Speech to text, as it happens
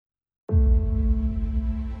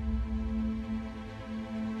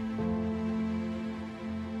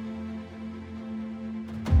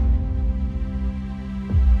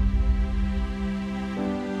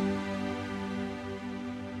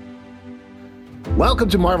Welcome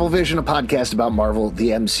to Marvel Vision, a podcast about Marvel, the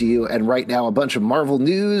MCU, and right now a bunch of Marvel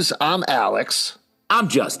news. I'm Alex. I'm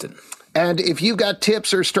Justin. And if you've got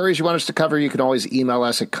tips or stories you want us to cover, you can always email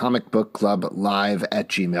us at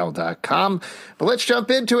comicbookclublive@gmail.com. But let's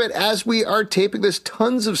jump into it. As we are taping this,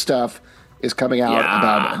 tons of stuff is coming out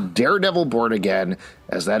about Daredevil Born Again,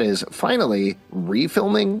 as that is finally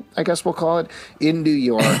refilming, I guess we'll call it, in New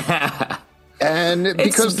York. And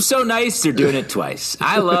because it's so nice they're doing it twice.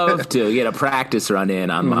 I love to get a practice run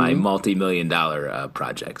in on my multi-million-dollar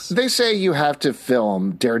projects. They say you have to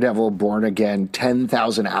film Daredevil Born Again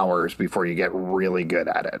 10,000 hours before you get really good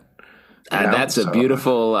at it. And that's a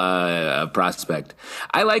beautiful prospect.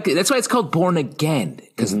 I like it. That's why it's called Born Again,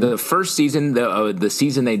 because the first season, the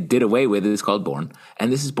season they did away with, is called Born,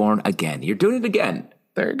 and this is Born Again. You're doing it again.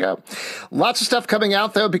 There you go. Lots of stuff coming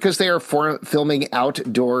out, though, because they are filming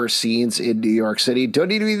outdoor scenes in New York City. Don't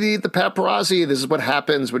need to need the paparazzi. This is what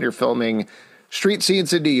happens when you're filming street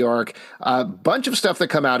scenes in New York. A bunch of stuff that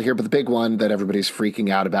come out here, but the big one that everybody's freaking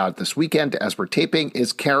out about this weekend as we're taping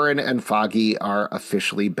is Karen and Foggy are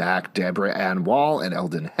officially back. Deborah and Woll and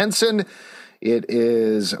Elden Henson. It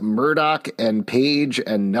is Murdoch and Page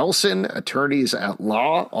and Nelson, attorneys at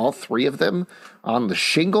law, all three of them on the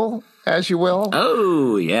shingle, as you will.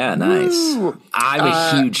 Oh, yeah, nice. Woo. I'm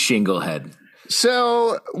a huge shingle head.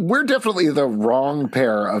 So we're definitely the wrong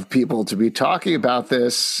pair of people to be talking about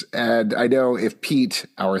this. And I know if Pete,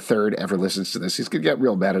 our third, ever listens to this, he's going to get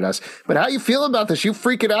real mad at us. But how you feel about this? You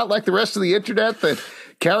freaking out like the rest of the internet that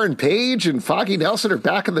Karen Page and Foggy Nelson are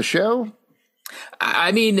back in the show?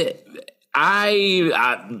 I mean,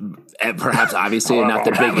 perhaps obviously not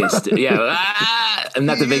the biggest. I'm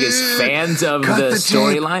not the biggest fans of the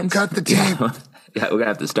storylines. Cut the tape. Yeah, we're gonna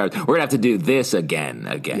have to start. We're gonna have to do this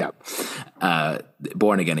again. Yep.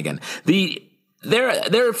 Born again.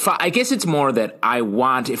 I guess it's more that I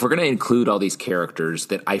want, if we're going to include all these characters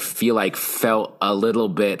that I feel like felt a little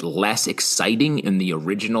bit less exciting in the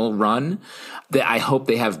original run, that I hope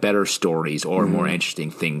they have better stories or more interesting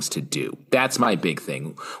things to do. That's my big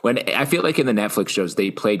thing. When I feel like in the Netflix shows, they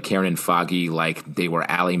played Karen and Foggy like they were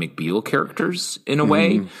Ally McBeal characters in a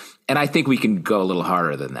way. And I think we can go a little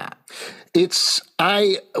harder than that.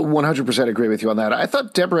 I 100% agree with you on that. I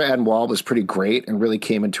thought Deborah Ann Woll was pretty great and really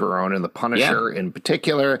came into her own in The Punisher in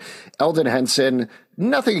particular. Elden Henson,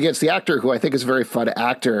 nothing against the actor, who I think is a very fun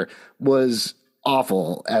actor, was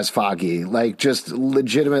awful as Foggy. Like, just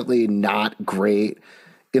legitimately not great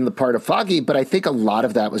in the part of Foggy. But I think a lot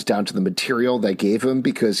of that was down to the material they gave him,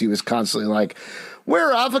 because he was constantly like,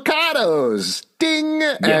 "We're avocados, ding."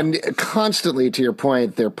 Yeah. And constantly, to your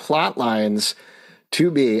point, their plot lines to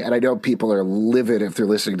me, and I know people are livid if they're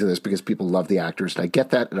listening to this because people love the actors, and I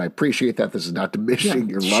get that, and I appreciate that. This is not diminishing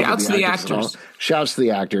your love of the actors at all. Shouts to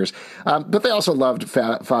the actors. But they also loved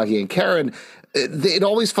Foggy and Karen. It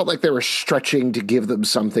always felt like they were stretching to give them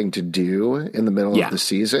something to do in the middle of the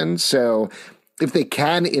season. So if they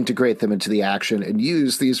can integrate them into the action and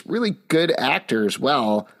use these really good actors,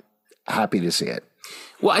 well, happy to see it.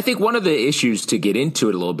 Well, I think one of the issues, to get into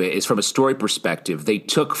it a little bit, is from a story perspective. They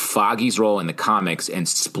took Foggy's role in the comics and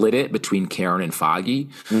split it between Karen and Foggy,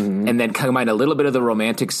 and then combined a little bit of the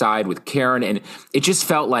romantic side with Karen, and it just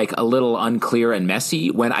felt like a little unclear and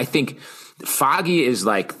messy, when I think Foggy is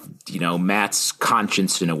like, Matt's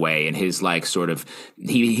conscience in a way, and his like sort of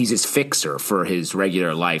he's his fixer for his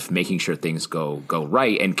regular life, making sure things go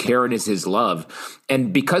right. And Karen is his love.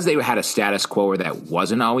 And because they had a status quo where that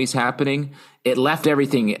wasn't always happening, it left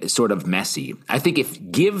everything sort of messy. I think if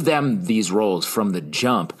give them these roles from the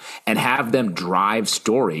jump and have them drive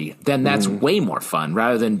story, then that's way more fun,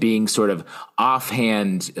 rather than being sort of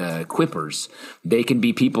offhand quippers. They can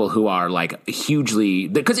be people who are like hugely,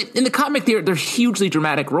 because in the comic they're hugely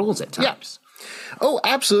dramatic roles at times. Yeah. Oh,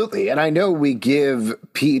 absolutely. And I know we give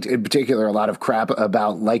Pete in particular a lot of crap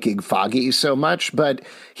about liking Foggy so much, but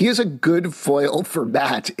he is a good foil for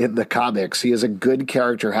Matt in the comics. He is a good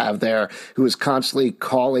character to have there, who is constantly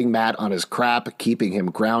calling Matt on his crap, keeping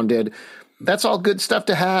him grounded. That's all good stuff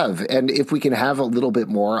to have. And if we can have a little bit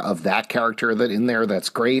more of that character in there, that's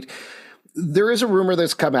great. There is a rumor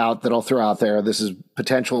that's come out that I'll throw out there. This is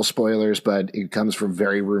potential spoilers, but it comes from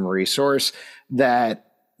very rumory source, that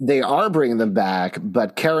they are bringing them back,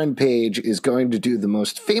 but Karen Page is going to do the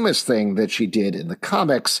most famous thing that she did in the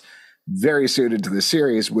comics, very suited to the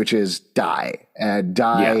series, which is die. And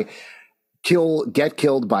get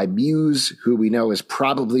killed by Muse, who we know is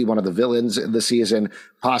probably one of the villains in the season,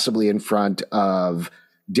 possibly in front of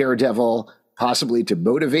Daredevil, possibly to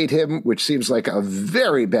motivate him, which seems like a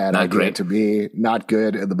very bad idea to me. Not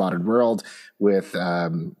good in the modern world with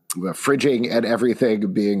fridging and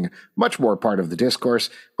everything being much more part of the discourse,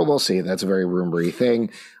 but we'll see. That's a very rumory thing.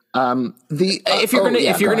 If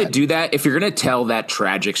you're gonna do that, if you're gonna tell that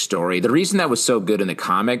tragic story, the reason that was so good in the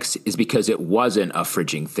comics is because it wasn't a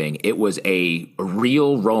fridging thing. It was a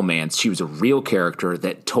real romance. She was a real character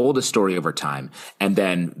that told a story over time, and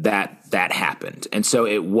then that happened. And so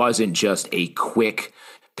it wasn't just a quick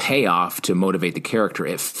payoff to motivate the character.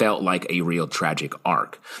 It felt like a real tragic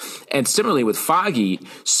arc. And similarly with Foggy,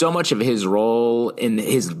 so much of his role in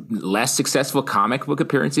his less successful comic book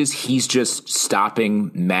appearances, he's just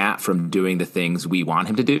stopping Matt from doing the things we want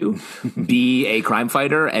him to do, be a crime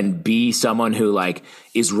fighter and be someone who like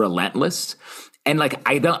is relentless. And like,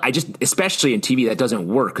 especially in TV, that doesn't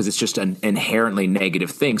work because it's just an inherently negative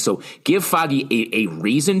thing. So give Foggy a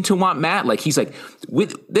reason to want Matt. Like he's like,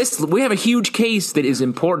 with this, we have a huge case that is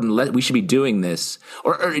important. We should be doing this,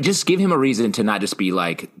 or just give him a reason to not just be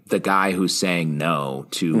like the guy who's saying no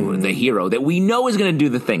to the hero that we know is going to do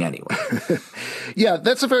the thing anyway. Yeah,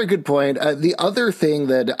 that's a very good point. The other thing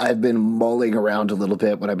that I've been mulling around a little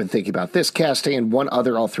bit when I've been thinking about this casting, and one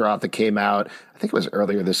other I'll throw out that came out, I think it was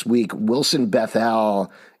earlier this week, Wilson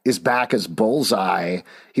Bethel is back as Bullseye.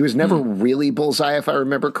 He was never really Bullseye, if I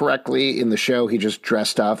remember correctly. In the show, he just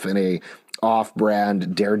dressed up in a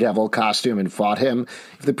off-brand Daredevil costume and fought him.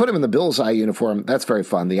 If they put him in the Bullseye uniform, that's very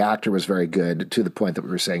fun. The actor was very good, to the point that we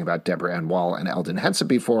were saying about Deborah and Woll and Elden Henson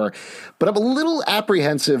before. But I'm a little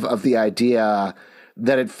apprehensive of the idea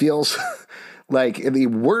that it feels like, in the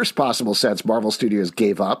worst possible sense, Marvel Studios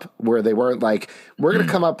gave up, where they weren't like, we're going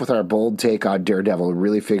to come up with our bold take on Daredevil and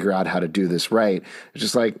really figure out how to do this right. It's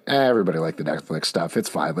just like, everybody liked the Netflix stuff. It's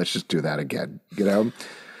fine. Let's just do that again, you know?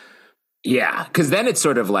 Yeah, because then it's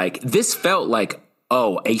sort of like, this felt like,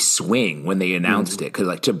 a swing when they announced it. Because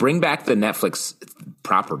like, to bring back the Netflix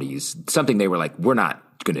properties, something they were like, we're not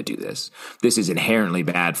going to do this. This is inherently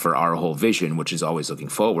bad for our whole vision, which is always looking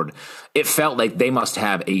forward. It felt like they must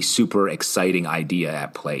have a super exciting idea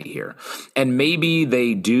at play here. And maybe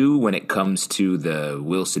they do when it comes to the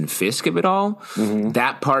Wilson Fisk of it all.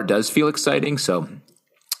 That part does feel exciting. So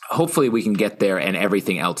hopefully we can get there and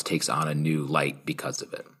everything else takes on a new light because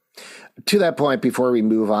of it. To that point, before we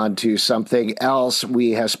move on to something else,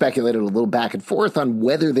 we have speculated a little back and forth on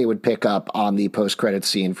whether they would pick up on the post-credits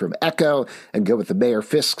scene from Echo and go with the Mayor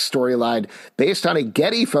Fisk storyline based on a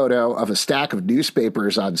Getty photo of a stack of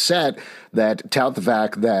newspapers on set that tout the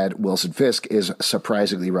fact that Wilson Fisk is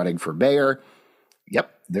surprisingly running for mayor. Yep,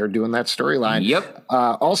 they're doing that storyline. Yep.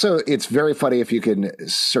 Also, it's very funny if you can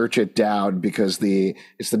search it down, because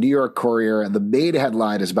it's the New York Courier, and the main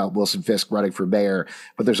headline is about Wilson Fisk running for mayor,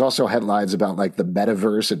 but there's also headlines about like the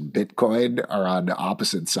metaverse and Bitcoin are on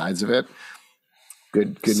opposite sides of it.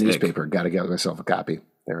 Good Sick. Newspaper. Got to get myself a copy.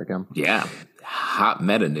 There we go. Yeah. Hot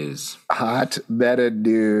meta news. Hot meta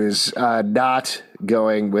news. Not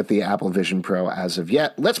going with the Apple Vision Pro as of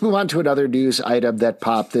yet. Let's move on to another news item that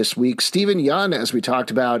popped this week. Steven Yeun, as we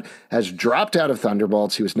talked about, has dropped out of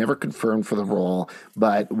Thunderbolts. He was never confirmed for the role,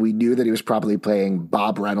 but we knew that he was probably playing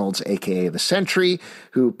Bob Reynolds, a.k.a. the Sentry,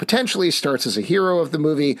 who potentially starts as a hero of the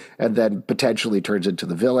movie and then potentially turns into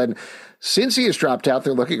the villain. Since he has dropped out,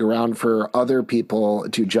 they're looking around for other people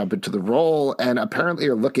to jump into the role, and apparently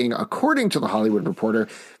are looking, according to the Hollywood Reporter,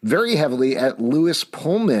 very heavily at Lewis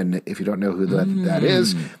Pullman. If you don't know who that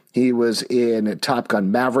is, he was in Top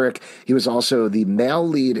Gun Maverick. He was also the male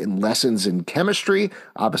lead in Lessons in Chemistry,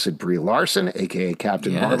 opposite Brie Larson, a.k.a.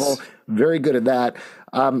 Captain Marvel. Very good at that.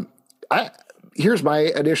 Here's my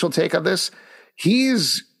initial take on this.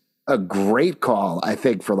 He's a great call, I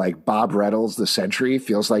think, for like Bob Reynolds, the Sentry.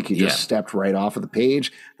 Feels like he just stepped right off of the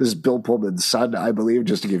page. This is Bill Pullman's son, I believe,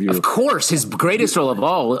 just to give you... Of course, his greatest role of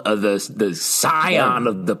all, the scion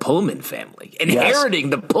of the Pullman family,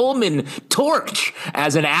 inheriting the Pullman torch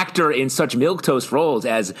as an actor in such milquetoast roles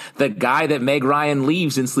as the guy that Meg Ryan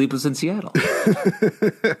leaves in Sleepless in Seattle.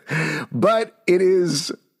 But it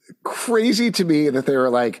is crazy to me that they were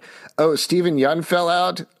like, oh, Steven Yeun fell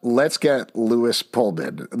out, let's get Lewis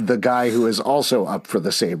Pullman, the guy who is also up for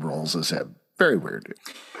the same roles as him. Very weird.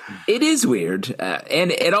 It is weird.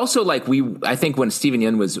 And it also, like, I think when Steven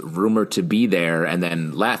Yeun was rumored to be there and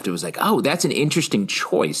then left, it was like, oh, that's an interesting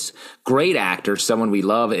choice. Great actor, someone we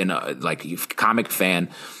love, and like comic fan.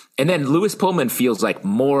 And then Lewis Pullman feels like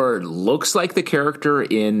looks like the character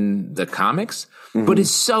in the comics, but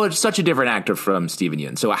is such a different actor from Steven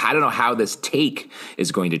Yeun. So I don't know how this take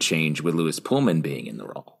is going to change with Lewis Pullman being in the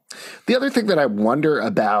role. The other thing that I wonder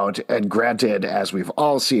about, and granted, as we've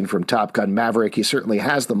all seen from Top Gun Maverick, he certainly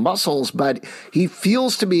has the muscles, but he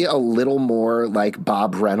feels to me a little more like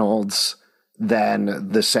Bob Reynolds than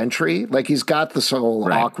the Sentry. Like, he's got this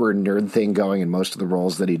whole awkward nerd thing going in most of the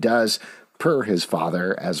roles that he does, per his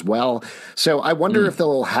father as well. So I wonder if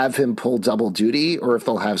they'll have him pull double duty or if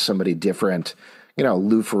they'll have somebody different,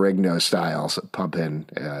 Lou Ferrigno styles pump in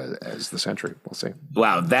as the Sentry. We'll see.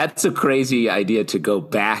 Wow, that's a crazy idea to go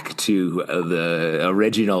back to the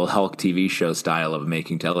original Hulk TV show style of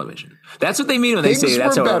making television. That's what they mean when they say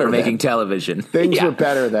that's how we're making television. Things were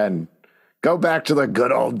better then. Go back to the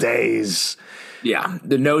good old days. Yeah,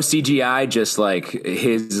 the no CGI, just like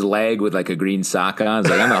his leg with like a green sock on. It's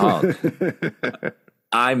like, I'm the Hulk.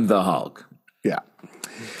 I'm the Hulk. Yeah.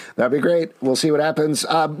 That'd be great. We'll see what happens.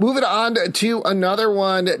 Moving on to another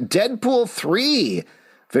one. Deadpool 3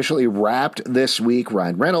 officially wrapped this week.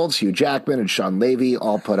 Ryan Reynolds, Hugh Jackman, and Sean Levy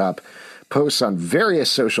all put up posts on various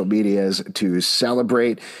social medias to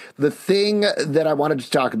celebrate. The thing that I wanted to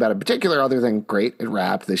talk about in particular, other than great, it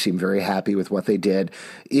wrapped, they seem very happy with what they did,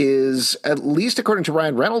 is, at least according to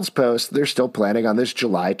Ryan Reynolds' post, they're still planning on this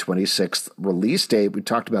July 26th release date. We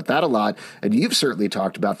talked about that a lot, and you've certainly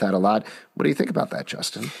talked about that a lot. What do you think about that,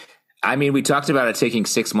 Justin? I mean, we talked about it taking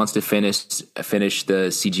 6 months to finish the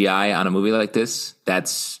CGI on a movie like this.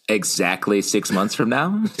 That's exactly 6 months from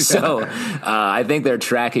now. So I think they're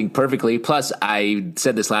tracking perfectly. Plus, I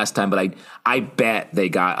said this last time, but I bet they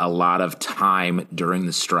got a lot of time during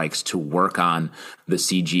the strikes to work on the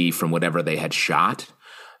CG from whatever they had shot.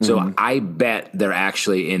 So I bet they're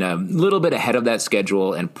actually in a little bit ahead of that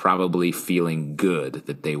schedule and probably feeling good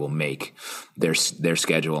that they will make their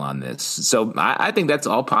schedule on this. So I think that's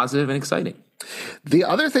all positive and exciting. The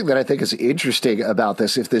other thing that I think is interesting about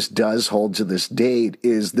this, if this does hold to this date,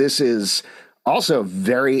 is this is also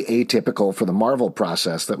very atypical for the Marvel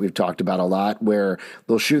process that we've talked about a lot, where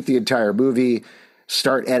they'll shoot the entire movie,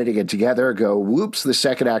 start editing it together, go, whoops, the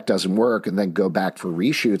second act doesn't work, and then go back for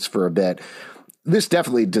reshoots for a bit. This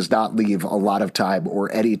definitely does not leave a lot of time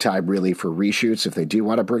or any time really for reshoots. If they do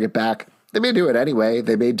want to bring it back, they may do it anyway.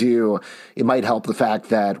 It might help the fact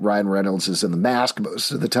that Ryan Reynolds is in the mask most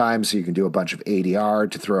of the time, so you can do a bunch of ADR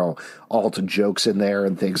to throw alt jokes in there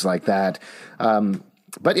and things like that.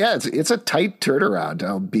 But yeah, it's a tight turnaround.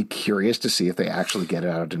 I'll be curious to see if they actually get it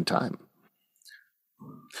out in time.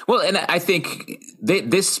 Well, and I think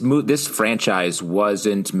this franchise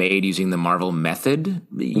wasn't made using the Marvel method.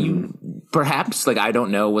 Perhaps, I don't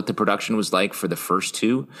know what the production was like for the first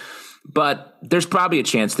two, but there's probably a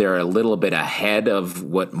chance they're a little bit ahead of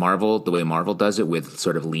the way Marvel does it, with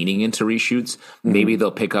sort of leaning into reshoots. Maybe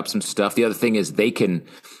they'll pick up some stuff. The other thing is they can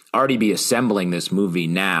already be assembling this movie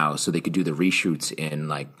now, so they could do the reshoots in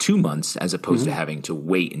 2 months as opposed to having to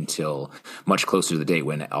wait until much closer to the date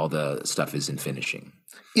when all the stuff is in finishing.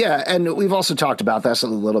 Yeah, and we've also talked about this a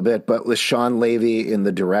little bit, but with Sean Levy in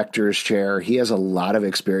the director's chair, he has a lot of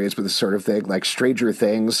experience with this sort of thing, like Stranger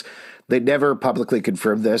Things. They never publicly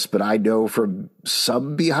confirmed this, but I know from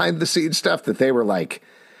some behind-the-scenes stuff that they were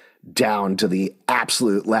down to the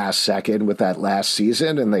absolute last second with that last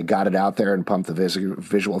season, and they got it out there and pumped the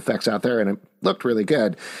visual effects out there, and it looked really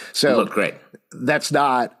good. So it looked great. That's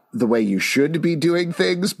not the way you should be doing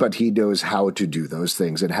things, but he knows how to do those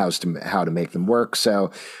things and how to make them work.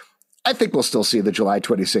 So I think we'll still see the July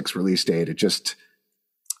 26th release date. It just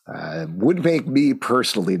would make me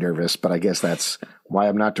personally nervous, but I guess that's why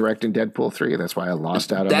I'm not directing Deadpool 3. That's why I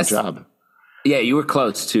lost out on the job. Yeah, you were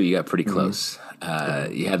close too. You got pretty close.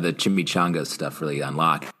 You had the chimichanga stuff really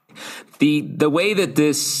unlocked. The way that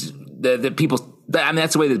the people,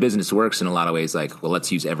 that's the way the business works in a lot of ways.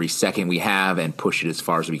 Let's use every second we have and push it as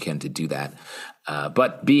far as we can to do that.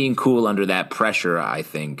 But being cool under that pressure, I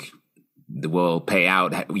think, will pay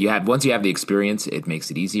out. Once you have the experience, it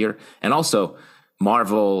makes it easier. And also,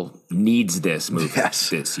 Marvel needs this movie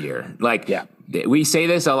this year. We say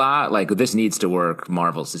this a lot, this needs to work.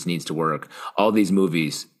 This needs to work. All these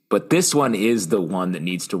movies. But this one is the one that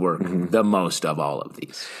needs to work the most of all of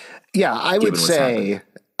these. Yeah, I would say,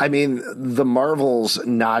 the Marvels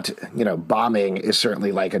not, bombing is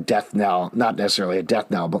certainly a death knell, not necessarily a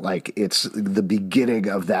death knell, but it's the beginning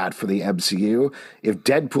of that for the MCU. If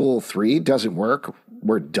Deadpool 3 doesn't work,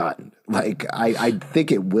 we're done. I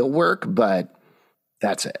think it will work, but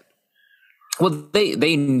that's it. Well,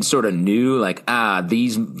 they sort of knew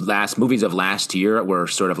these last movies of last year were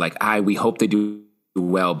sort of we hope they do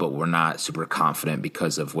well, but we're not super confident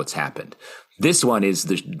because of what's happened. This one is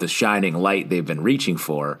the shining light they've been reaching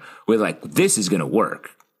for. We're this is going to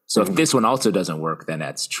work. So if this one also doesn't work, then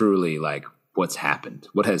that's truly what's happened.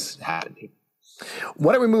 What has happened here?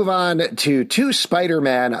 Why don't we move on to two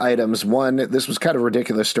Spider-Man items? One, this was kind of a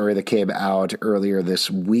ridiculous story that came out earlier this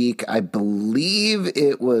week. I believe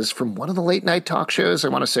it was from one of the late night talk shows. I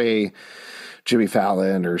want to say Jimmy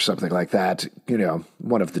Fallon or something like that.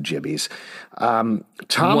 One of the Jimmies. Tom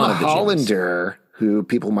Hollander, who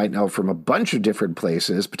people might know from a bunch of different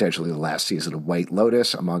places, potentially the last season of White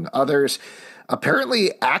Lotus, among others,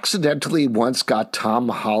 apparently accidentally once got Tom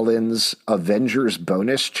Holland's Avengers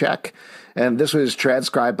bonus check. And this was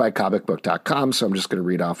transcribed by comicbook.com, so I'm just going to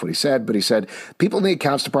read off what he said. But he said, people in the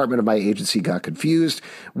accounts department of my agency got confused.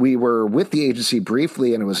 We were with the agency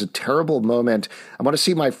briefly, and it was a terrible moment. I went to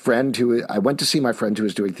see my friend who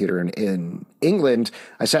was doing theater in England.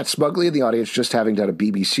 I sat smugly in the audience just having done a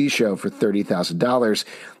BBC show for $30,000.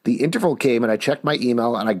 The interval came, and I checked my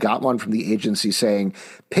email, and I got one from the agency saying,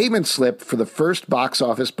 payment slip for the first box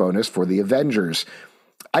office bonus for the Avengers.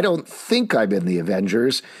 I don't think I'm in the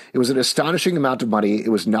Avengers. It was an astonishing amount of money. It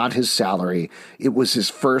was not his salary. It was his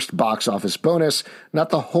first box office bonus,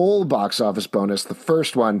 not the whole box office bonus, the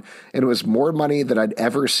first one. And it was more money than I'd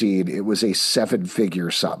ever seen. It was a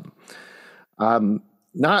 7-figure sum.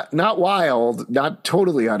 Not wild, not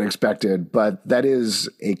totally unexpected, but that is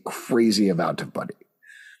a crazy amount of money.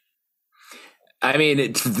 I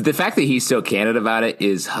mean, the fact that he's so candid about it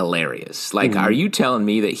is hilarious. Like, are you telling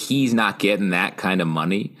me that he's not getting that kind of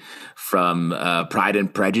money from Pride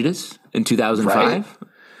and Prejudice in 2005? Right?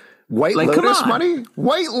 White Lotus money?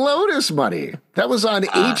 White Lotus money. That was on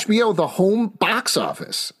HBO, the home box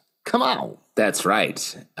office. Come on. That's right.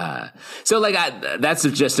 So that's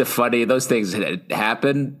just a funny, those things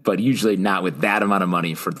happen, but usually not with that amount of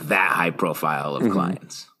money for that high profile of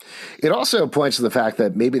clients. It also points to the fact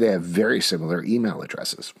that maybe they have very similar email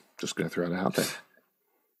addresses. Just going to throw that out there.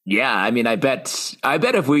 Yeah, I mean, I bet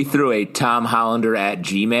if we threw a Tom Hollander at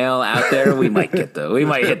Gmail out there, we might hit the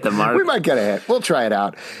mark. We might get a hit. We'll try it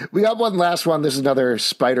out. We got one last one. This is another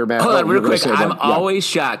Spider-Man. Hold on, real quick. I'm always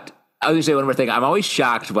shocked. I was going to say one more thing. I'm always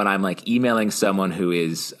shocked when I'm like emailing someone who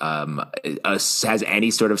is has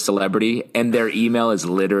any sort of celebrity, and their email is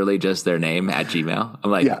literally just their name at Gmail.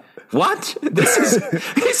 I'm like, what? This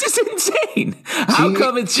is insane. How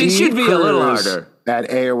come it should be a little harder? At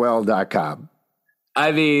AOL.com.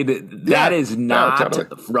 I mean, that is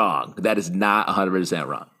not wrong. That is not 100%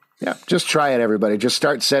 wrong. Yeah, just try it, everybody. Just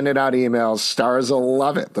start sending out emails. Stars will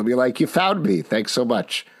love it. They'll be like, you found me. Thanks so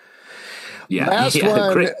much. Yeah. Last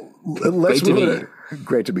one.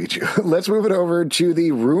 Great to meet you. Let's move it over to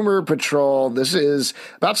the Rumor Patrol. This is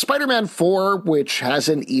about Spider-Man 4, which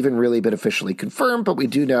hasn't even really been officially confirmed, but we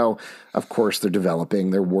do know, of course, they're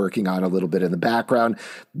developing. They're working on a little bit in the background.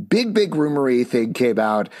 Big rumory thing came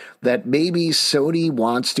out that maybe Sony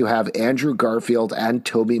wants to have Andrew Garfield and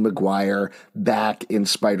Tobey Maguire back in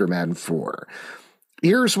Spider-Man 4.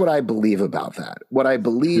 Here's what I believe about that. What I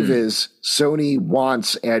believe is Sony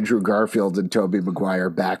wants Andrew Garfield and Tobey Maguire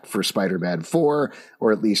back for Spider-Man 4,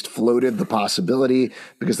 or at least floated the possibility,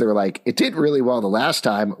 because they were like, it did really well the last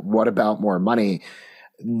time. What about more money?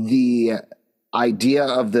 The idea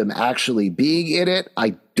of them actually being in it,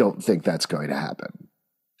 I don't think that's going to happen.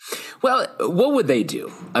 Well, what would they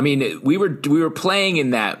do? I mean, we were playing in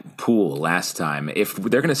that pool last time. If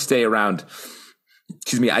they're going to stay around,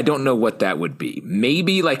 I don't know what that would be.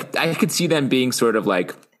 Maybe like I could see them being sort of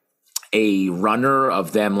like a runner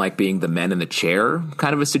of them, like being the men in the chair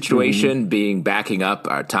kind of a situation, being backing up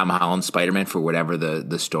Tom Holland Spider-Man for whatever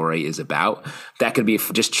the story is about. That could be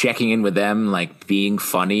just checking in with them, like being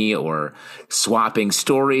funny or swapping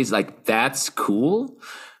stories. Like that's cool.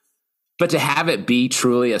 But to have it be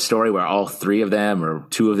truly a story where all three of them or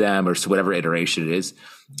two of them or whatever iteration it is,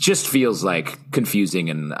 just feels like confusing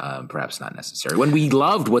and perhaps not necessary when we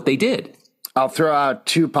loved what they did. I'll throw out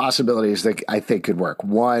two possibilities that I think could work.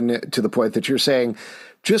 One, to the point that you're saying,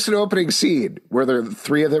 just an opening scene where the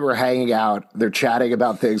three of them are hanging out, they're chatting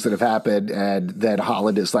about things that have happened, and then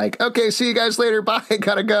Holland is like, okay, see you guys later, bye,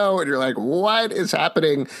 gotta go. And you're like, what is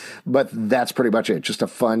happening? But that's pretty much it. Just a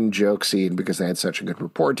fun joke scene because they had such a good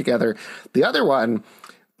rapport together. The other one,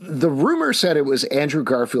 the rumor said it was Andrew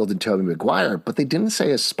Garfield and Tobey Maguire, but they didn't say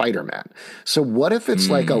a Spider-Man. So what if it's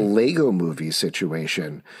like a Lego movie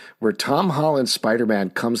situation where Tom Holland's Spider-Man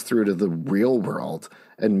comes through to the real world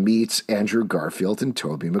and meets Andrew Garfield and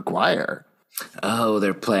Tobey Maguire? Oh,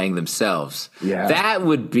 they're playing themselves. Yeah. That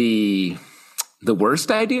would be the worst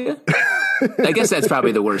idea? I guess that's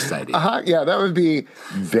probably the worst idea. Yeah, that would be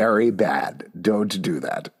very bad. Don't do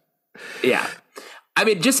that. Yeah. I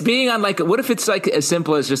mean, just being on like, what if it's like as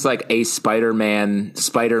simple as just like a Spider-Man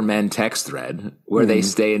text thread where they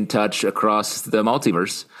stay in touch across the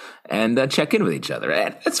multiverse and check in with each other.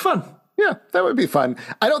 It's fun. Yeah, that would be fun.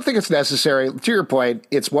 I don't think it's necessary. To your point,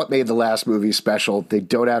 it's what made the last movie special. They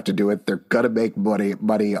don't have to do it. They're going to make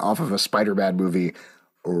money off of a Spider-Man movie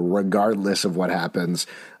regardless of what happens.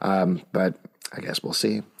 But I guess we'll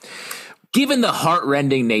see. given the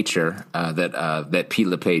heartrending nature that Pete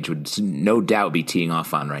LePage would no doubt be teeing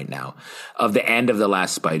off on right now, of the end of the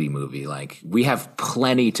last Spidey movie, like, we have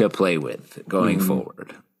plenty to play with going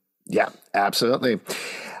forward. Yeah, absolutely.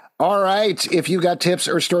 All right. If you got tips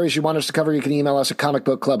or stories you want us to cover, you can email us at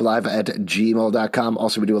comicbookclublive@gmail.com.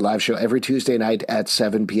 Also, we do a live show every Tuesday night at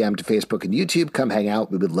 7 p.m. to Facebook and YouTube. Come hang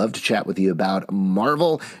out. We would love to chat with you about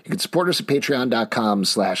Marvel. You can support us at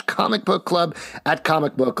patreon.com/comicbookclub, at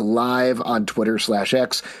comicbooklive on Twitter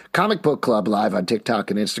 /X, Comic Book Club Live on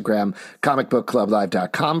TikTok and Instagram,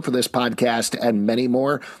 comicbookclublive.com for this podcast and many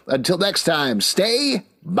more. Until next time, stay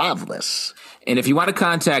marvelous. And if you want to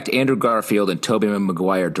contact Andrew Garfield and Tobey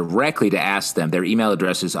Maguire directly to ask them, their email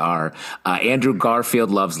addresses are Andrew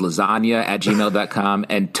Garfield loves lasagna @gmail.com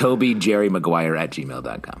and Tobey Jerry Maguire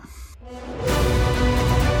 @gmail.com.